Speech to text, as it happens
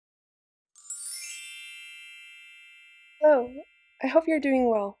Hello, I hope you're doing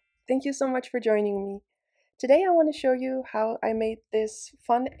well. Thank you so much for joining me. Today I want to show you how I made this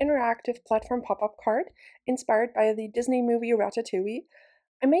fun interactive platform pop-up card inspired by the Disney movie Ratatouille.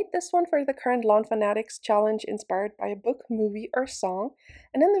 I made this one for the current Lawnfawnatic challenge inspired by a book, movie, or song,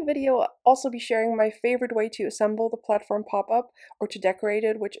 and in the video I'll also be sharing my favorite way to assemble the platform pop-up or to decorate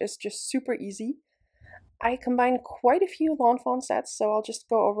it, which is just super easy. I combined quite a few Lawn Fawn sets, so I'll just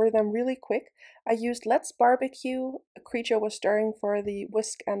go over them really quick. I used Let's Barbecue, A Creature Was Stirring for the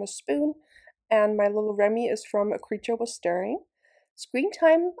whisk and the spoon, and my little Remy is from A Creature Was Stirring. Screen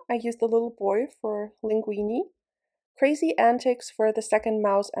Time, I used the little boy for Linguini. Crazy Antics for the second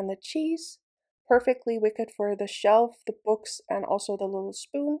mouse and the cheese. Perfectly Wicked for the shelf, the books, and also the little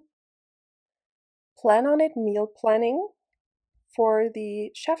spoon. Plan on It Meal Planning for the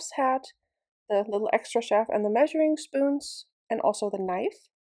chef's hat, the little extra chef and the measuring spoons, and also the knife.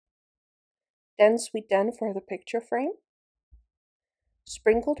 Den Sweet Den for the picture frame.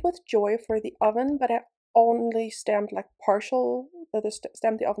 Sprinkled with Joy for the oven, but I only stamped like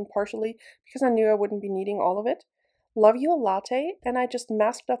stamped the oven partially because I knew I wouldn't be needing all of it. Love You a Latte, and I just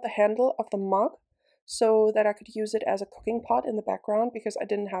masked up the handle of the mug so that I could use it as a cooking pot in the background because I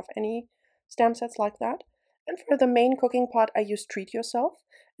didn't have any stamp sets like that. And for the main cooking pot, I used Treat Yourself,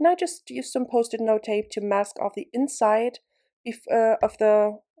 and I just used some post-it note tape to mask off the inside of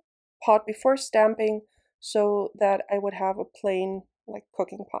the pot before stamping so that I would have a plain like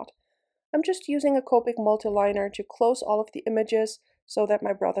cooking pot. I'm just using a Copic multi-liner to close all of the images so that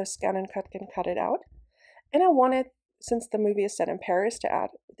my brother Scan and Cut can cut it out. And I wanted, since the movie is set in Paris, to add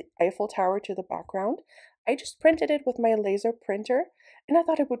the Eiffel Tower to the background. I just printed it with my laser printer, and I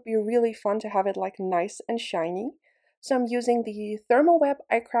thought it would be really fun to have it like nice and shiny. So I'm using the Thermoweb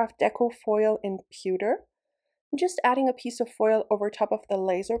iCraft Deco Foil in Pewter. I'm just adding a piece of foil over top of the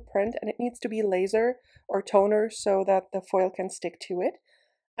laser print, and it needs to be laser or toner so that the foil can stick to it.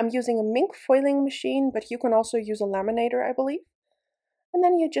 I'm using a Mink foiling machine, but you can also use a laminator, I believe. And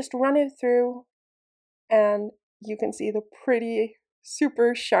then you just run it through and you can see the pretty,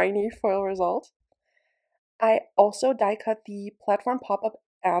 super shiny foil result. I also die cut the platform pop-up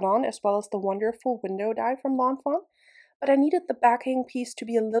add-on as well as the wonderful window die from Lawn Fawn, but I needed the backing piece to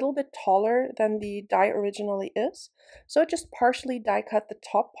be a little bit taller than the die originally is, so I just partially die cut the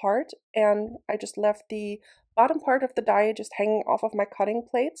top part and I just left the bottom part of the die just hanging off of my cutting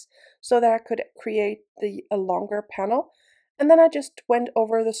plates so that I could create a longer panel, and then I just went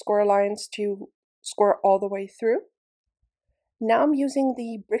over the score lines to score all the way through. Now I'm using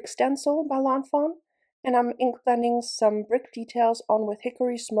the brick stencil by Lawn Fawn, and I'm ink blending some brick details on with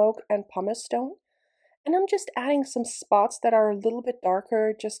hickory smoke and pumice stone. And I'm just adding some spots that are a little bit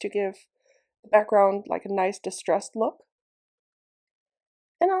darker just to give the background like a nice distressed look.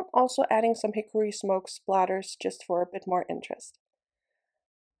 And I'm also adding some hickory smoke splatters just for a bit more interest.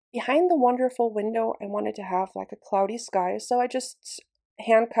 Behind the wonderful window, I wanted to have like a cloudy sky, so I just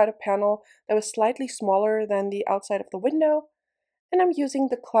hand cut a panel that was slightly smaller than the outside of the window, and I'm using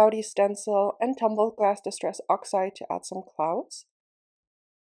the cloudy stencil and tumbled glass distress oxide to add some clouds.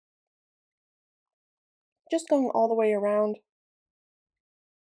 Just going all the way around.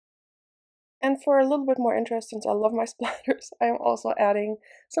 And for a little bit more interest, since I love my splatters, I am also adding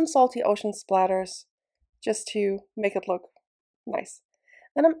some salty ocean splatters just to make it look nice.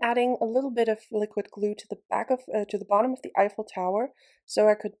 Then I'm adding a little bit of liquid glue to the bottom of the Eiffel Tower so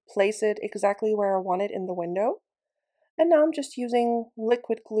I could place it exactly where I want it in the window. And now I'm just using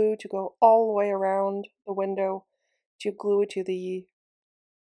liquid glue to go all the way around the window to glue it to the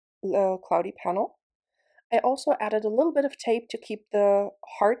cloudy panel. I also added a little bit of tape to keep the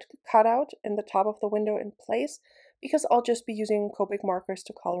heart cutout in the top of the window in place because I'll just be using Copic markers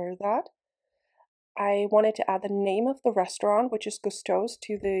to color that. I wanted to add the name of the restaurant, which is Gusteau's,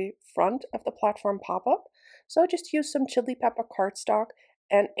 to the front of the platform pop-up, so I just used some chili pepper cardstock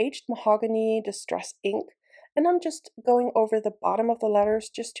and aged mahogany distress ink, and I'm just going over the bottom of the letters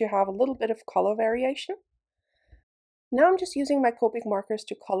just to have a little bit of color variation. Now I'm just using my Copic markers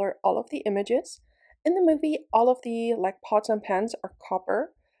to color all of the images. In the movie, all of the pots and pans are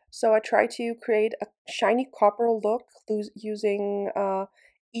copper, so I try to create a shiny copper look using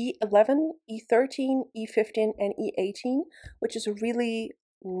E11, E13, E15, and E18, which is a really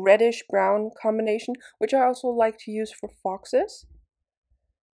reddish brown combination, which I also like to use for foxes.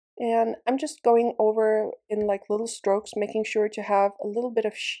 And I'm just going over in little strokes, making sure to have a little bit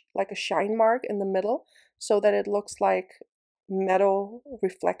of a shine mark in the middle so that it looks like metal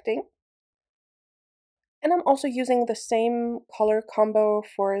reflecting. And I'm also using the same color combo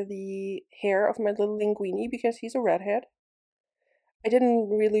for the hair of my little linguini because he's a redhead. I didn't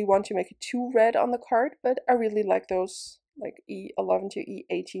really want to make it too red on the card, but I really like those like E11 to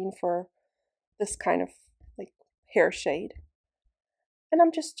E18 for this kind of like hair shade. And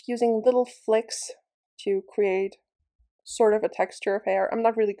I'm just using little flicks to create sort of a texture of hair. I'm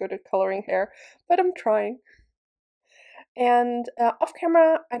not really good at coloring hair, but I'm trying. And off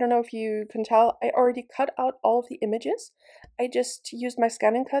camera, I don't know if you can tell, I already cut out all of the images. I just used my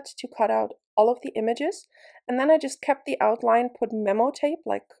scanning cut to cut out all of the images. And then I just kept the outline, put memo tape,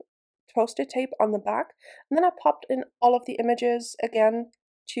 like Post-it tape on the back. And then I popped in all of the images again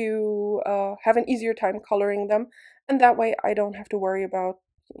to have an easier time coloring them. And that way I don't have to worry about,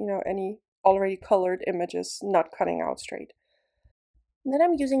 any already colored images not cutting out straight. And then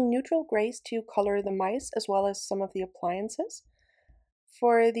I'm using neutral grays to color the mice as well as some of the appliances.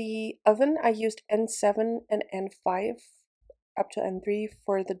 For the oven, I used N7 and N5 up to N3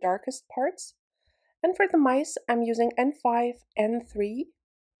 for the darkest parts. And for the mice, I'm using N5, N3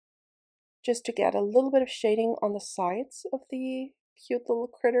 just to get a little bit of shading on the sides of the cute little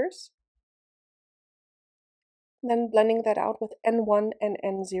critters. And then blending that out with N1 and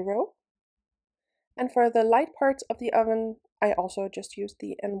N0. And for the light parts of the oven, I also just used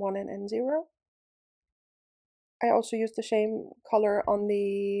the N1 and N0. I also used the same color on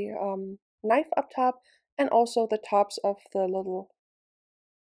the knife up top and also the tops of the little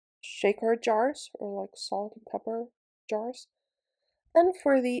shaker jars or like salt and pepper jars. Then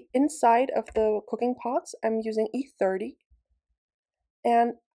for the inside of the cooking pots, I'm using E30.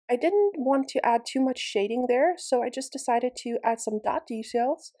 And I didn't want to add too much shading there, so I just decided to add some dot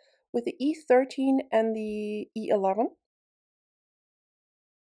details with the E13 and the E11.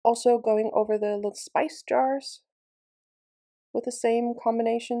 Also going over the little spice jars with the same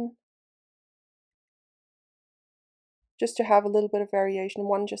combination, just to have a little bit of variation.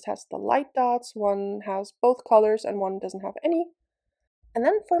 One just has the light dots, one has both colors, and one doesn't have any. And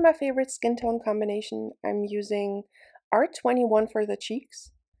then for my favorite skin tone combination, I'm using R21 for the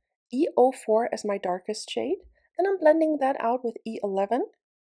cheeks, E04 as my darkest shade, then I'm blending that out with E11,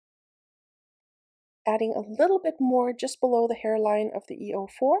 adding a little bit more just below the hairline of the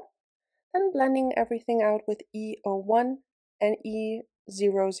E04, then blending everything out with E01 and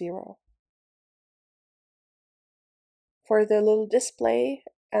E00. For the little display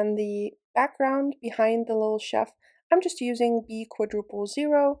and the background behind the little chef, I'm just using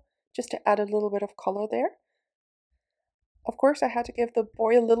B00 just to add a little bit of color there. Of course, I had to give the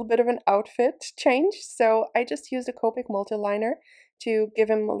boy a little bit of an outfit change, so I just used a Copic multiliner to give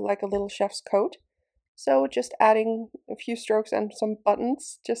him like a little chef's coat. So just adding a few strokes and some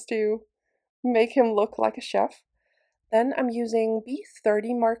buttons just to make him look like a chef. Then I'm using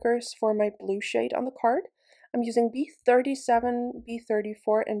B30 markers for my blue shade on the card. I'm using B37,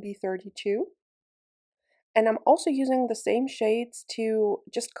 B34, and B32. And I'm also using the same shades to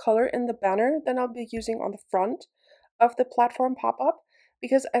just color in the banner that I'll be using on the front of the platform pop-up,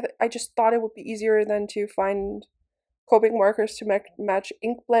 because I just thought it would be easier than to find Copic markers to match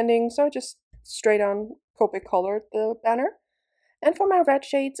ink blending, so I just straight on Copic colored the banner. And for my red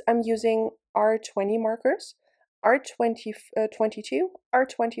shades, I'm using R20 markers, R20, 22,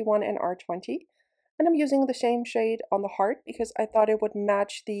 R21, and R20. And I'm using the same shade on the heart because I thought it would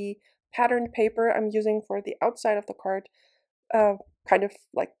match the patterned paper I'm using for the outside of the card kind of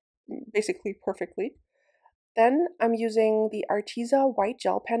like basically perfectly. Then I'm using the Arteza white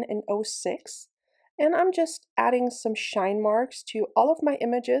gel pen in 06, and I'm just adding some shine marks to all of my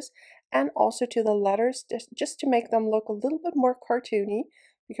images and also to the letters just to make them look a little bit more cartoony,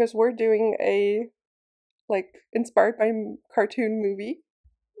 because we're doing a like inspired by cartoon movie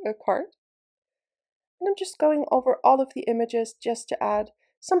card. And I'm just going over all of the images just to add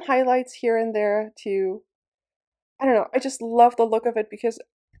some highlights here and there to, I don't know, I just love the look of it because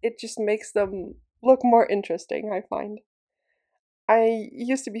it just makes them look more interesting, I find. I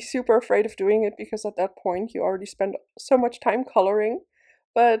used to be super afraid of doing it because at that point you already spend so much time coloring,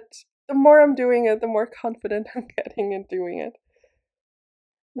 but the more I'm doing it, the more confident I'm getting in doing it.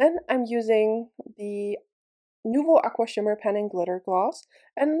 Then I'm using the Nuvo Aqua Shimmer Pen in Glitter Gloss,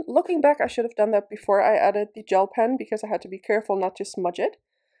 and looking back I should have done that before I added the gel pen because I had to be careful not to smudge it.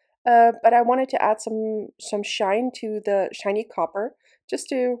 But I wanted to add some shine to the shiny copper just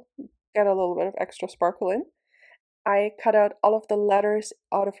to get a little bit of extra sparkle in. I cut out all of the letters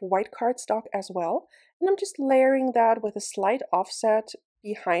out of white cardstock as well, and I'm just layering that with a slight offset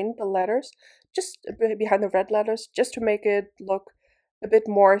behind the letters, just behind the red letters, just to make it look a bit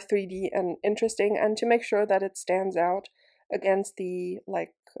more 3D and interesting, and to make sure that it stands out against the,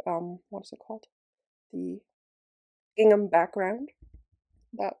 like, what is it called? The gingham background.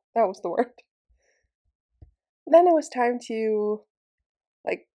 That was the word. Then it was time to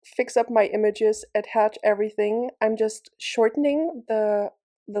like fix up my images, attach everything, I'm just shortening the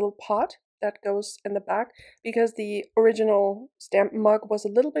little pot that goes in the back because the original stamp mug was a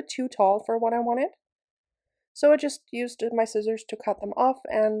little bit too tall for what I wanted. So I just used my scissors to cut them off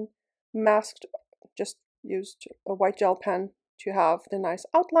and just used a white gel pen to have the nice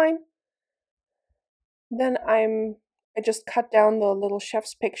outline. Then I just cut down the little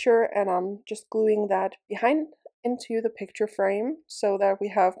chef's picture and I'm just gluing that behind into the picture frame so that we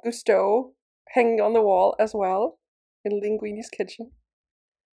have Gusteau hanging on the wall as well in Linguini's kitchen.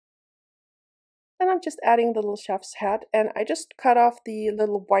 Then I'm just adding the little chef's hat, and I just cut off the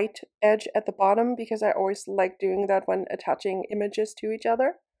little white edge at the bottom because I always like doing that when attaching images to each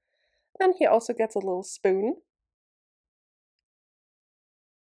other. Then he also gets a little spoon.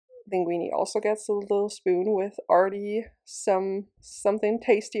 Linguini also gets a little spoon with already something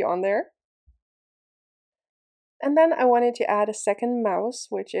tasty on there. And then I wanted to add a second mouse,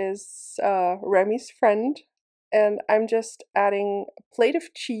 which is Remy's friend, and I'm just adding a plate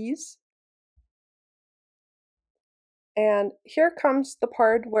of cheese. And here comes the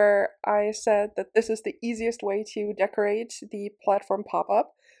part where I said that this is the easiest way to decorate the platform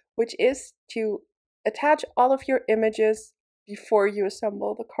pop-up, which is to attach all of your images before you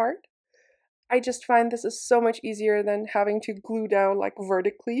assemble the card. I just find this is so much easier than having to glue down like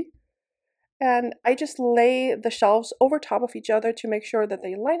vertically. And I just lay the shelves over top of each other to make sure that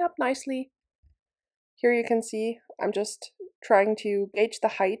they line up nicely. Here you can see I'm just trying to gauge the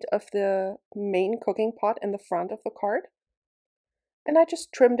height of the main cooking pot in the front of the card. And I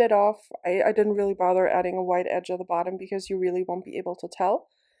just trimmed it off. I didn't really bother adding a white edge at the bottom because you really won't be able to tell.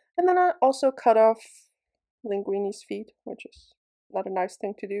 And then I also cut off Linguini's feet, which is not a nice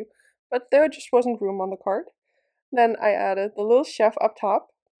thing to do, but there just wasn't room on the card. Then I added the little chef up top.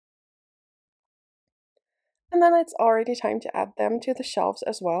 And then it's already time to add them to the shelves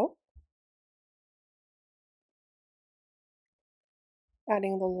as well.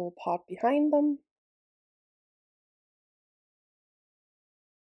 Adding the little pot behind them.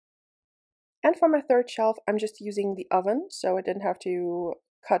 And for my third shelf, I'm just using the oven, so I didn't have to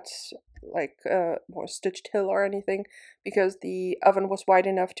cut like more stitched hill or anything, because the oven was wide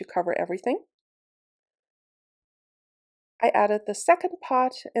enough to cover everything. I added the second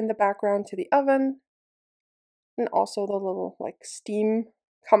pot in the background to the oven, and also the little like steam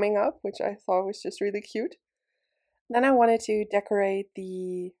coming up, which I thought was just really cute. Then I wanted to decorate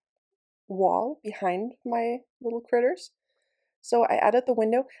the wall behind my little critters. So I added the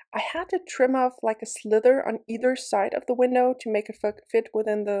window. I had to trim off like a slither on either side of the window to make it fit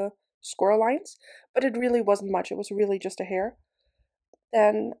within the score lines, but it really wasn't much. It was really just a hair.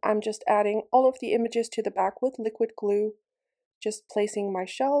 Then I'm just adding all of the images to the back with liquid glue, just placing my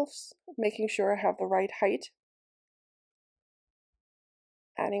shelves, making sure I have the right height.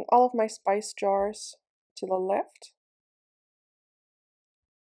 Adding all of my spice jars to the left.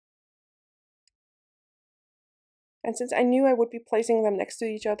 And since I knew I would be placing them next to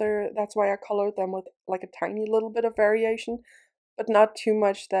each other, that's why I colored them with like a tiny little bit of variation, but not too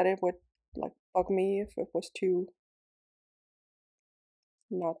much that it would like bug me if it was too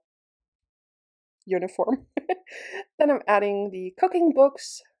not uniform. Then I'm adding the cooking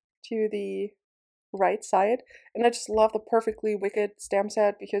books to the right side, and I just love the Perfectly Wicked stamp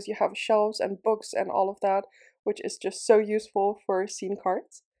set because you have shelves and books and all of that, which is just so useful for scene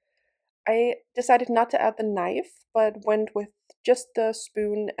cards. I decided not to add the knife, but went with just the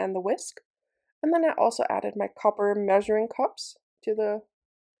spoon and the whisk. And then I also added my copper measuring cups to the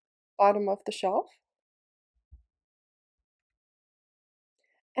bottom of the shelf.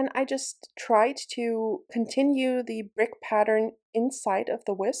 And I just tried to continue the brick pattern inside of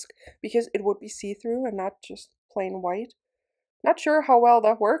the whisk because it would be see-through and not just plain white. Not sure how well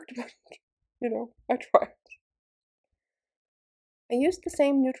that worked, but I tried. I used the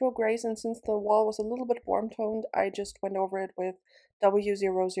same neutral grays, and since the wall was a little bit warm-toned, I just went over it with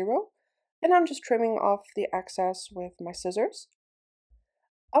W00, and I'm just trimming off the excess with my scissors.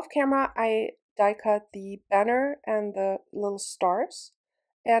 Off camera, I die cut the banner and the little stars,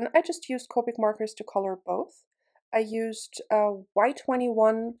 and I just used Copic markers to color both. I used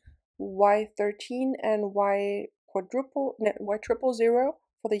Y21, Y13, and Y000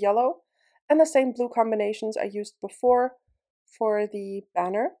 for the yellow, and the same blue combinations I used before for the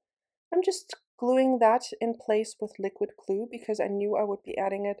banner. I'm just gluing that in place with liquid glue because I knew I would be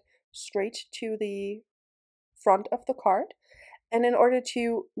adding it straight to the front of the card. And in order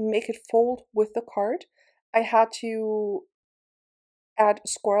to make it fold with the card, I had to add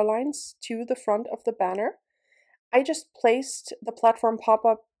score lines to the front of the banner. I just placed the platform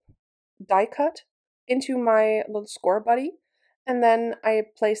pop-up die cut into my little score buddy, And then I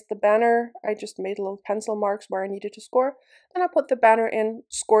placed the banner. I just made little pencil marks where I needed to score. Then I put the banner in,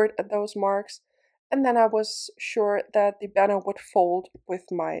 scored at those marks, and then I was sure that the banner would fold with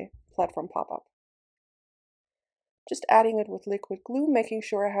my platform pop-up. Just adding it with liquid glue, making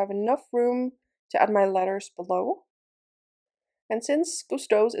sure I have enough room to add my letters below. And since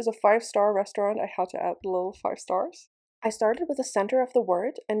Gusteau's is a 5-star restaurant, I had to add the little 5 stars. I started with the center of the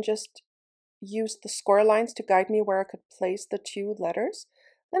word and just used the score lines to guide me where I could place the 2 letters.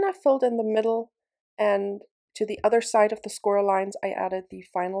 Then I filled in the middle, and to the other side of the score lines I added the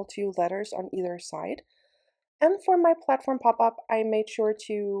final 2 letters on either side. And for my platform pop-up, I made sure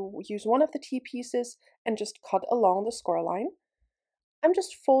to use one of the T-pieces and just cut along the score line. I'm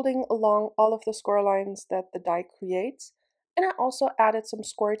just folding along all of the score lines that the die creates, and I also added some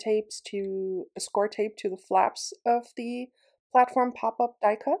score tape to the flaps of the platform pop-up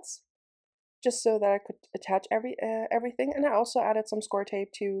die cuts, just so that I could attach everything. And I also added some score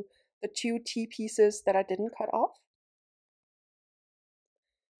tape to the 2 T-pieces that I didn't cut off.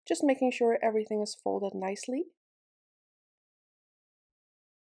 Just making sure everything is folded nicely.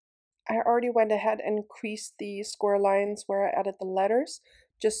 I already went ahead and increased the score lines where I added the letters,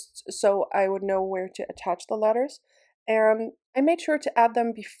 just so I would know where to attach the letters. And I made sure to add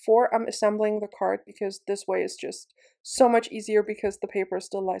them before I'm assembling the card, because this way is just so much easier because the paper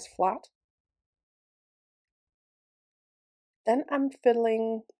still lies flat. Then I'm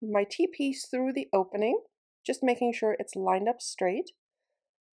fiddling my T-piece through the opening, just making sure it's lined up straight.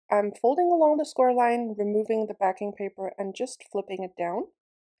 I'm folding along the score line, removing the backing paper and just flipping it down.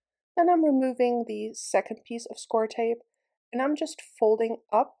 Then I'm removing the second piece of score tape, and I'm just folding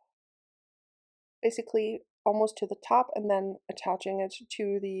up, basically almost to the top, and then attaching it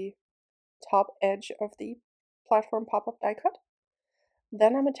to the top edge of the platform pop-up die cut.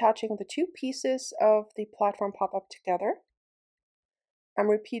 Then I'm attaching the 2 pieces of the platform pop-up together. I'm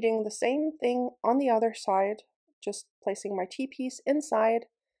repeating the same thing on the other side, just placing my T-piece inside,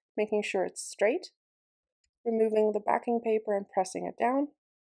 making sure it's straight, removing the backing paper and pressing it down.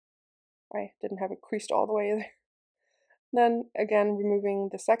 I didn't have it creased all the way there. Then again, removing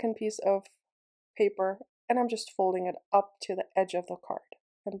the second piece of paper, and I'm just folding it up to the edge of the card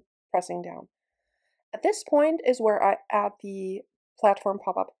and pressing down. At this point is where I add the platform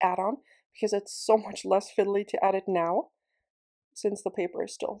pop-up add-on, because it's so much less fiddly to add it now, since the paper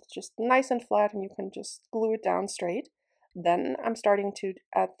is still just nice and flat and you can just glue it down straight. Then I'm starting to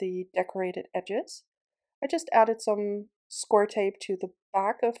add the decorated edges. I just added some score tape to the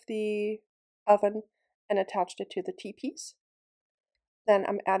back of the oven and attached it to the T-piece. Then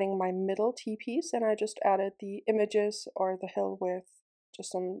I'm adding my middle T-piece, and I just added the images or the hill with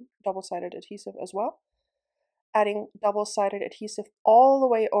just some double-sided adhesive as well. Adding double-sided adhesive all the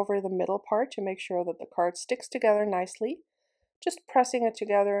way over the middle part to make sure that the card sticks together nicely. Just pressing it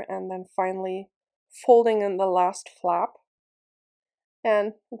together and then finally folding in the last flap.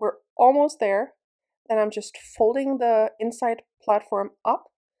 And we're almost there. Then I'm just folding the inside platform up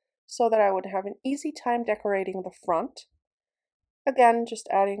so that I would have an easy time decorating the front. Again, just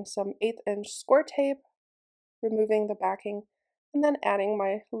adding some 1/8" score tape, removing the backing, and then adding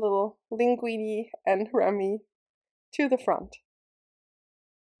my little linguini and rami to the front.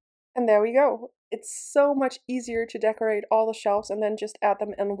 And there we go. It's so much easier to decorate all the shelves and then just add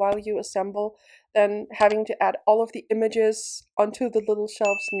them in while you assemble than having to add all of the images onto the little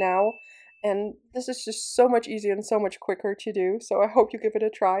shelves now. And this is just so much easier and so much quicker to do, so I hope you give it a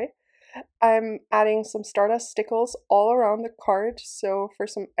try. I'm adding some Stardust stickles all around the card, so for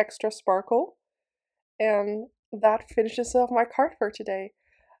some extra sparkle. And that finishes off my card for today.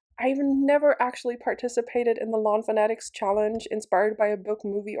 I've never actually participated in the Lawnfawnatic's challenge inspired by a book,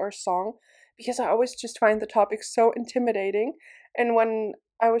 movie, or song, because I always just find the topic so intimidating. And when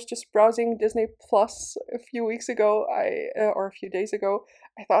I was just browsing Disney Plus a few weeks ago, or a few days ago,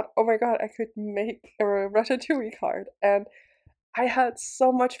 I thought, oh my god, I could make a Ratatoullie card. And I had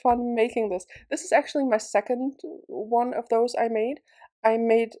so much fun making this. This is actually my second one of those I made. I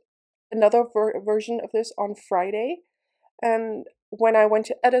made another version of this on Friday, and when I went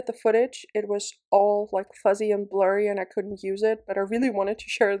to edit the footage, it was all like fuzzy and blurry and I couldn't use it, but I really wanted to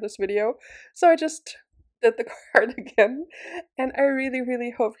share this video, so I just did the card again, and I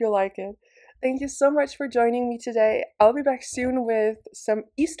really hope you like it. Thank you so much for joining me today. I'll be back soon with some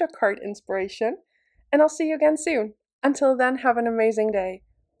Easter card inspiration, and I'll see you again soon. Until then, have an amazing day.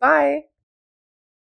 Bye!